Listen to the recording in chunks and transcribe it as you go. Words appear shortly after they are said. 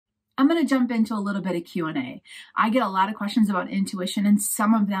I'm going to jump into a little bit of Q&A. I get a lot of questions about intuition, and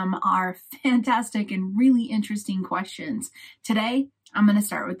some of them are fantastic and really interesting questions. Today, I'm going to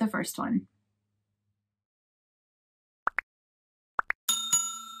start with the first one.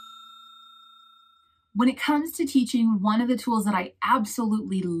 When it comes to teaching, one of the tools that I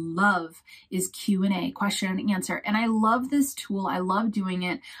absolutely love is Q&A, question and answer. And I love this tool. I love doing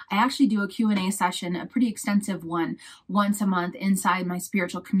it. I actually do a Q&A session, a pretty extensive one, once a month inside my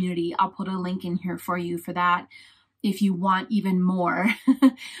spiritual community. I'll put a link in here for you for that if you want even more.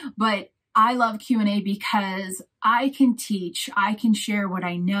 But I love Q&A because I can teach, I can share what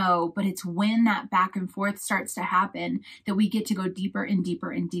I know, but it's when that back and forth starts to happen that we get to go deeper and deeper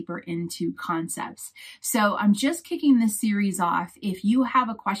and deeper into concepts. So I'm just kicking this series off. If you have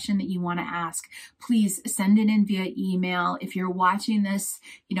a question that you want to ask, please send it in via email. If you're watching this,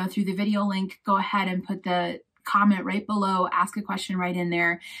 through the video link, go ahead and put the comment right below, ask a question right in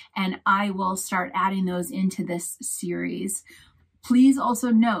there, and I will start adding those into this series. Please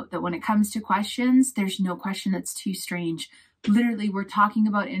also note that when it comes to questions, there's no question that's too strange. Literally, we're talking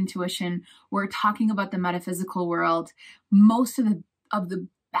about intuition. We're talking about the metaphysical world. Most of the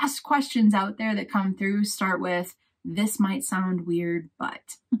best questions out there that come through start with, this might sound weird,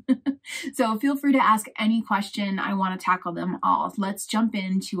 but. So feel free to ask any question. I want to tackle them all. Let's jump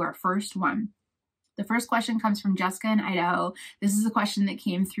into our first one. The first question comes from Jessica in Idaho. This is a question that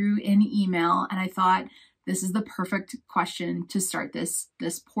came through in email, and I thought, this is the perfect question to start this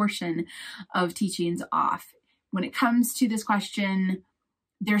portion of teachings off. When it comes to this question,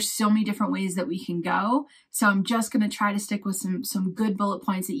 there's so many different ways that we can go. So I'm just going to try to stick with some good bullet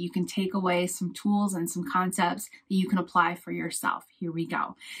points that you can take away, some tools and some concepts that you can apply for yourself. Here we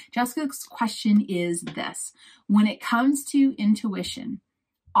go. Jessica's question is this. When it comes to intuition,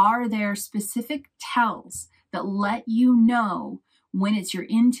 are there specific tells that let you know when it's your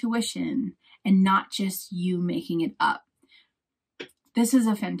intuition and not just you making it up? This is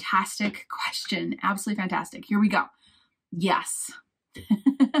a fantastic question. Absolutely fantastic. Here we go. Yes.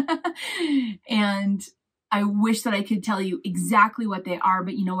 And I wish that I could tell you exactly what they are,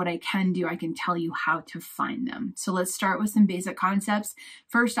 but you know what I can do? I can tell you how to find them. So let's start with some basic concepts.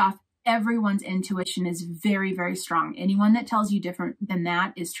 First off, everyone's intuition is very, very strong. Anyone that tells you different than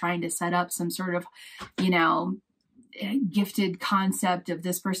that is trying to set up some sort of, gifted concept of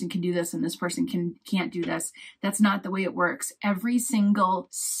this person can do this and this person can't do this. That's not the way it works. Every single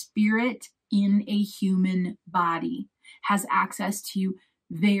spirit in a human body has access to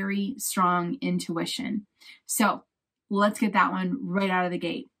very strong intuition. So let's get that one right out of the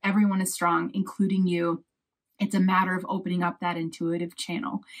gate. Everyone is strong, including you. It's a matter of opening up that intuitive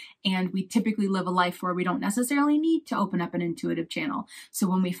channel. And we typically live a life where we don't necessarily need to open up an intuitive channel. So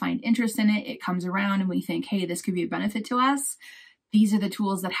when we find interest in it, it comes around and we think, hey, this could be a benefit to us. These are the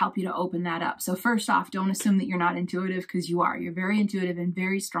tools that help you to open that up. So first off, don't assume that you're not intuitive, because you are. You're very intuitive and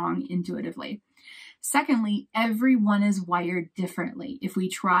very strong intuitively. Secondly, everyone is wired differently. If we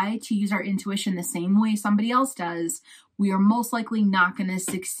try to use our intuition the same way somebody else does, we are most likely not going to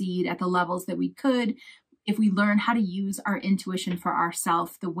succeed at the levels that we could if we learn how to use our intuition for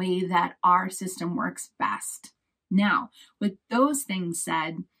ourselves the way that our system works best. Now, with those things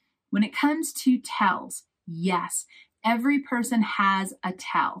said, when it comes to tells, yes, every person has a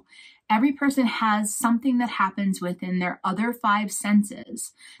tell. Every person has something that happens within their other 5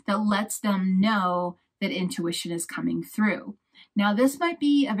 senses that lets them know that intuition is coming through. Now, this might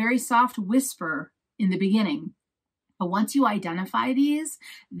be a very soft whisper in the beginning, but once you identify these,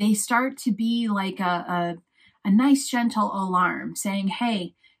 they start to be like a nice, gentle alarm saying,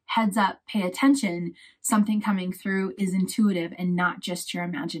 hey, heads up, pay attention. Something coming through is intuitive and not just your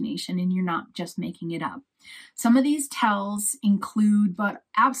imagination, and you're not just making it up. Some of these tells include, but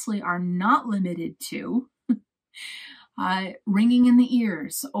absolutely are not limited to, ringing in the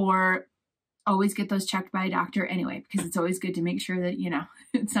ears, or always get those checked by a doctor anyway, because it's always good to make sure that,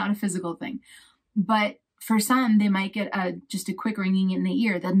 it's not a physical thing. But for some, they might get just a quick ringing in the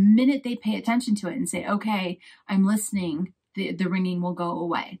ear. The minute they pay attention to it and say, okay, I'm listening, the ringing will go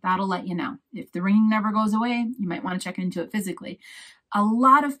away. That'll let you know. If the ringing never goes away, you might want to check into it physically. A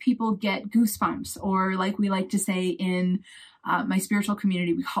lot of people get goosebumps, or like we like to say in my spiritual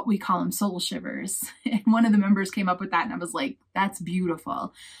community, we call them soul shivers. And one of the members came up with that, and I was like, that's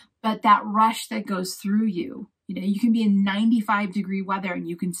beautiful. But that rush that goes through you, you can be in 95-degree weather and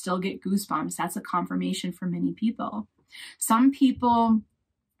you can still get goosebumps. That's a confirmation for many people. Some people,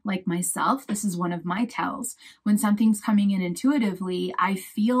 like myself, this is one of my tells. When something's coming in intuitively, I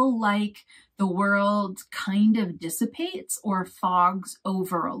feel like the world kind of dissipates or fogs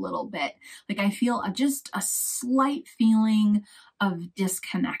over a little bit. Like I feel just a slight feeling of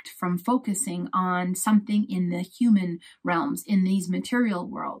disconnect from focusing on something in the human realms, in these material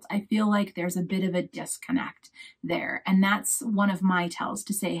worlds. I feel like there's a bit of a disconnect there. And that's one of my tells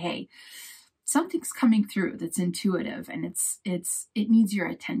to say, hey, something's coming through that's intuitive and it needs your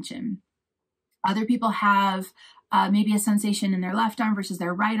attention. Other people have maybe a sensation in their left arm versus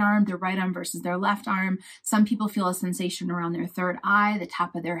their right arm versus their left arm. Some people feel a sensation around their third eye, the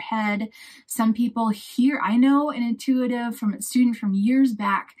top of their head. Some people hear, I know an intuitive from a student from years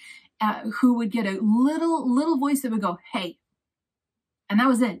back who would get a little voice that would go, hey, and that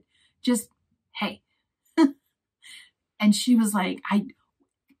was it. Just, hey. And she was like,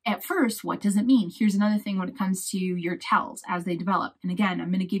 at first, what does it mean? Here's another thing when it comes to your tells as they develop. And again,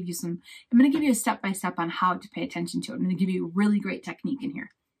 I'm going to give you a step-by-step on how to pay attention to it. I'm going to give you a really great technique in here.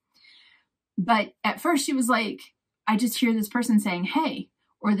 But at first she was like, I just hear this person saying, hey,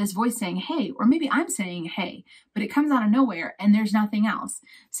 or this voice saying, hey, or maybe I'm saying, hey, but it comes out of nowhere and there's nothing else.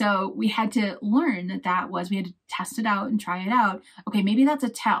 So we had to learn we had to test it out and try it out. Okay, maybe that's a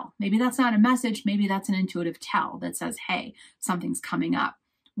tell. Maybe that's not a message. Maybe that's an intuitive tell that says, hey, something's coming up.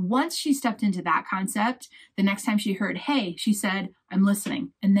 Once she stepped into that concept, the next time she heard, hey, she said, I'm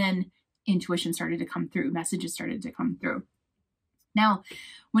listening. And then intuition started to come through, messages started to come through. Now,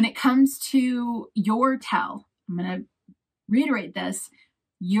 when it comes to your tell, I'm going to reiterate this,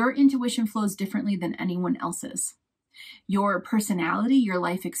 your intuition flows differently than anyone else's. Your personality, your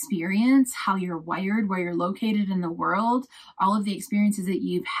life experience, how you're wired, where you're located in the world, all of the experiences that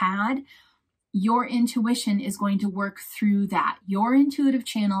you've had, your intuition is going to work through that. Your intuitive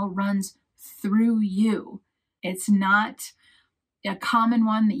channel runs through you. It's not a common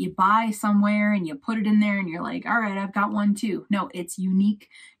one that you buy somewhere and you put it in there and you're like, all right, I've got one too. No, it's unique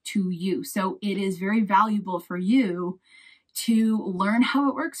to you. So it is very valuable for you to learn how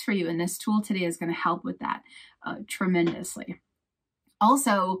it works for you. And this tool today is going to help with that tremendously.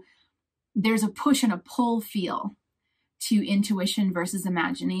 Also, there's a push and a pull feel to intuition versus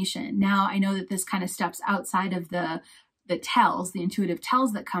imagination. Now, I know that this kind of steps outside of the tells, the intuitive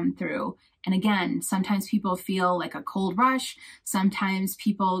tells that come through. And again, sometimes people feel like a cold rush. Sometimes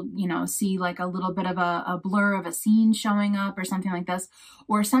people, see like a little bit of a blur of a scene showing up or something like this.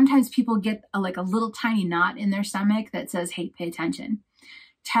 Or sometimes people get a little tiny knot in their stomach that says, hey, pay attention.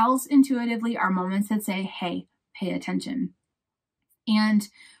 Tells intuitively are moments that say, hey, pay attention. And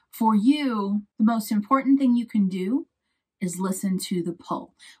for you, the most important thing you can do is listen to the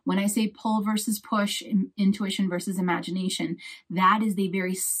pull. When I say pull versus push, intuition versus imagination, that is the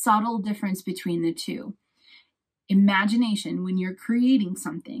very subtle difference between the two. Imagination, when you're creating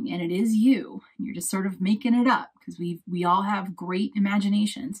something and it is you, and you're just sort of making it up, because we all have great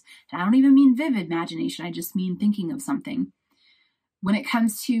imaginations. And I don't even mean vivid imagination, I just mean thinking of something. When it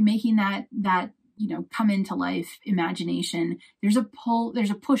comes to making that come into life imagination, there's a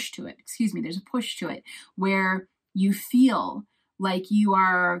push to it where you feel like you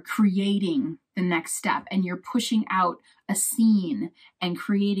are creating the next step and you're pushing out a scene and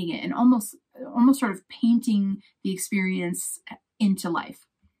creating it and almost sort of painting the experience into life.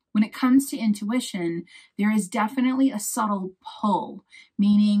 When it comes to intuition, there is definitely a subtle pull,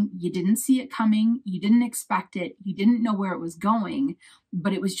 meaning you didn't see it coming, you didn't expect it, you didn't know where it was going,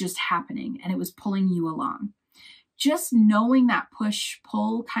 but it was just happening and it was pulling you along. Just knowing that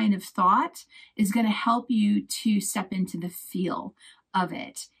push-pull kind of thought is going to help you to step into the feel of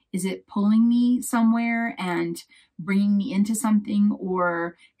it. Is it pulling me somewhere and bringing me into something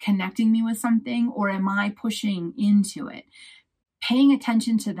or connecting me with something, or am I pushing into it? Paying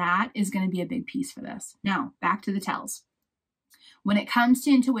attention to that is going to be a big piece for this. Now, back to the tells. When it comes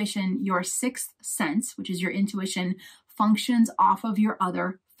to intuition, your sixth sense, which is your intuition, functions off of your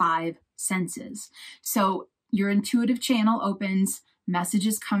other 5 senses. So your intuitive channel opens,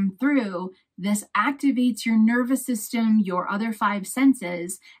 messages come through, this activates your nervous system, your other 5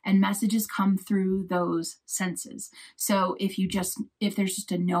 senses, and messages come through those senses. So if there's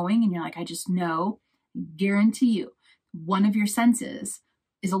just a knowing and you're like, I just know, guarantee you, one of your senses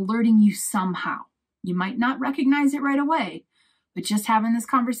is alerting you somehow. You might not recognize it right away, but just having this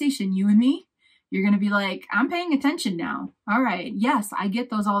conversation, you and me, you're going to be like, I'm paying attention now. All right. Yes, I get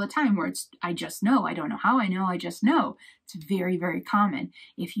those all the time where I just know. I don't know how I know. I just know. It's very, very common.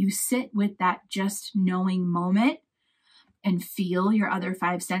 If you sit with that just knowing moment and feel your other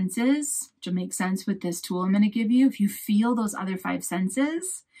 5 senses, which will make sense with this tool I'm going to give you. If you feel those other 5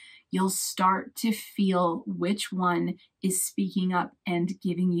 senses, you'll start to feel which one is speaking up and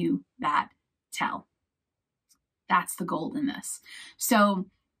giving you that tell. That's the gold in this. So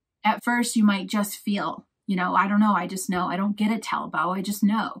at first you might just feel, I don't know. I just know. I don't get a tell, Beau. I just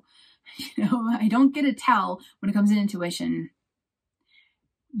know. I don't get a tell when it comes to intuition.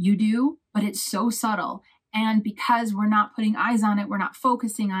 You do, but it's so subtle. And because we're not putting eyes on it, we're not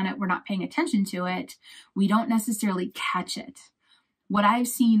focusing on it, we're not paying attention to it, we don't necessarily catch it. What I've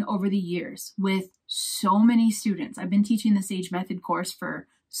seen over the years with so many students, I've been teaching the Sage Method course for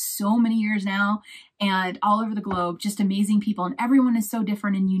so many years now, and all over the globe, just amazing people. And everyone is so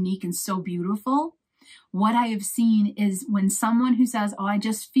different and unique and so beautiful. What I have seen is when someone who says, oh, I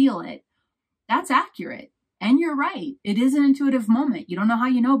just feel it, that's accurate. And you're right. It is an intuitive moment. You don't know how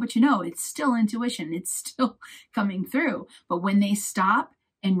you know, but you know, it's still intuition. It's still coming through. But when they stop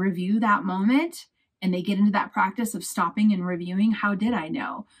and review that moment and they get into that practice of stopping and reviewing, how did I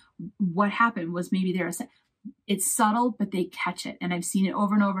know? What happened was maybe it's subtle, but they catch it. And I've seen it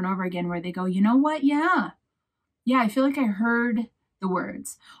over and over and over again where they go, you know what? Yeah, I feel like I heard the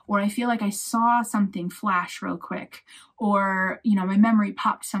words, or I feel like I saw something flash real quick, or, my memory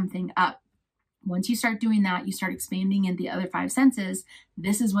popped something up. Once you start doing that, you start expanding in the other 5 senses.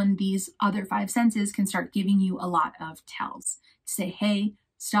 This is when these other 5 senses can start giving you a lot of tells to say, hey,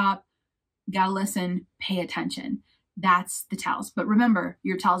 stop, gotta listen, pay attention. That's the tells. But remember,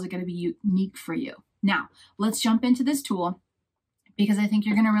 your tells are going to be unique for you. Now, let's jump into this tool because I think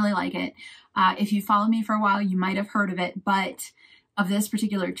you're going to really like it. If you followed me for a while, you might have heard of it, but of this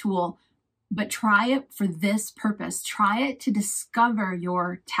particular tool. But try it for this purpose. Try it to discover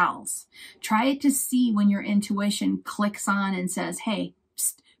your tells. Try it to see when your intuition clicks on and says, hey,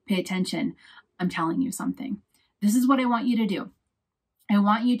 psst, pay attention. I'm telling you something. This is what I want you to do. I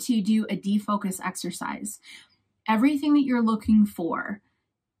want you to do a defocus exercise. Everything that you're looking for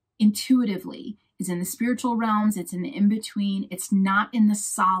intuitively is in the spiritual realms. It's in the in-between. It's not in the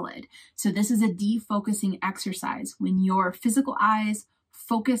solid. So this is a defocusing exercise. When your physical eyes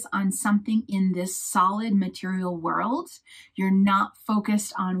focus on something in this solid material world, you're not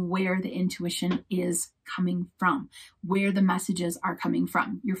focused on where the intuition is coming from, where the messages are coming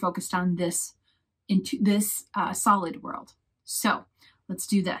from. You're focused on this solid world. So let's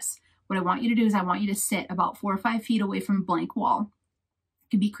do this. What I want you to do is I want you to sit about 4 or 5 feet away from a blank wall.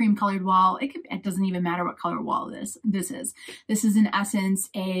 It could be cream colored wall. It doesn't even matter what color wall this is. This is in essence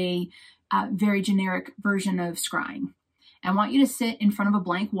a very generic version of scrying. I want you to sit in front of a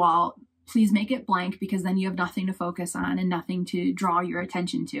blank wall. Please make it blank because then you have nothing to focus on and nothing to draw your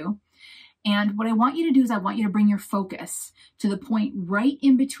attention to. And what I want you to do is I want you to bring your focus to the point right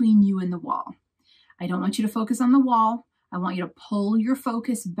in between you and the wall. I don't want you to focus on the wall. I want you to pull your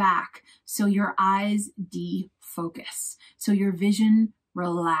focus back so your eyes defocus, so your vision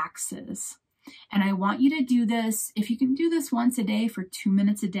relaxes. And I want you to do this, if you can do this once a day for 2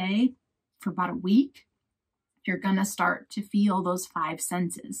 minutes a day for about a week, you're going to start to feel those 5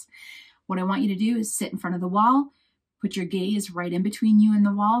 senses. What I want you to do is sit in front of the wall, put your gaze right in between you and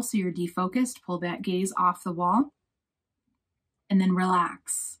the wall so you're defocused, pull that gaze off the wall, and then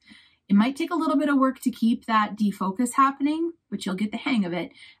relax. It might take a little bit of work to keep that defocus happening, but you'll get the hang of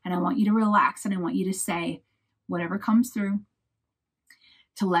it. And I want you to relax and I want you to say whatever comes through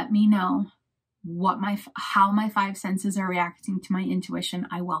to let me know how my 5 senses are reacting to my intuition.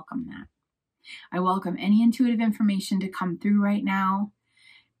 I welcome that. I welcome any intuitive information to come through right now.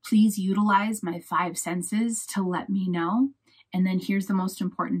 Please utilize my 5 senses to let me know. And then here's the most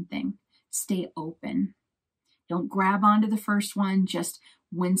important thing. Stay open. Don't grab onto the first one. Just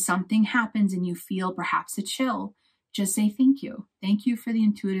when something happens and you feel perhaps a chill, just say thank you. Thank you for the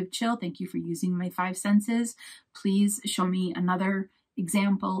intuitive chill. Thank you for using my 5 senses. Please show me another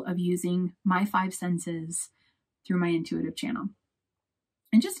example of using my 5 senses through my intuitive channel.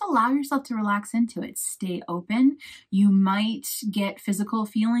 And just allow yourself to relax into it. Stay open. You might get physical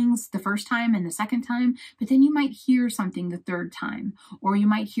feelings the first time and the second time, but then you might hear something the third time, or you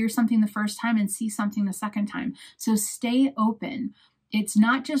might hear something the first time and see something the second time. So stay open. It's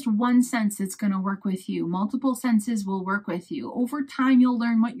not just one sense that's going to work with you. Multiple senses will work with you. Over time, you'll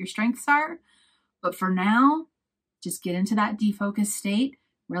learn what your strengths are. But for now, just get into that defocused state,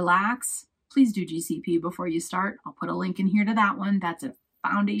 relax. Please do GCP before you start. I'll put a link in here to that one. That's a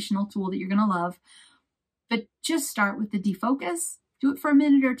foundational tool that you're going to love. But just start with the defocus. Do it for a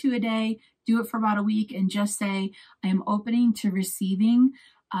minute or 2 a day. Do it for about a week and just say, I am opening to receiving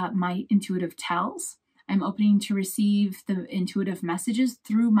my intuitive tells. I'm opening to receive the intuitive messages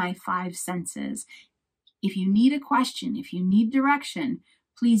through my 5 senses. If you need a question, if you need direction,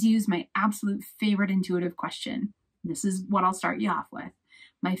 please use my absolute favorite intuitive question. This is what I'll start you off with.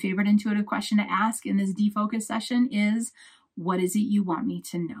 My favorite intuitive question to ask in this defocus session is, what is it you want me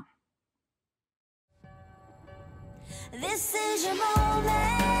to know? This is your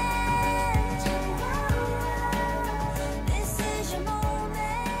moment.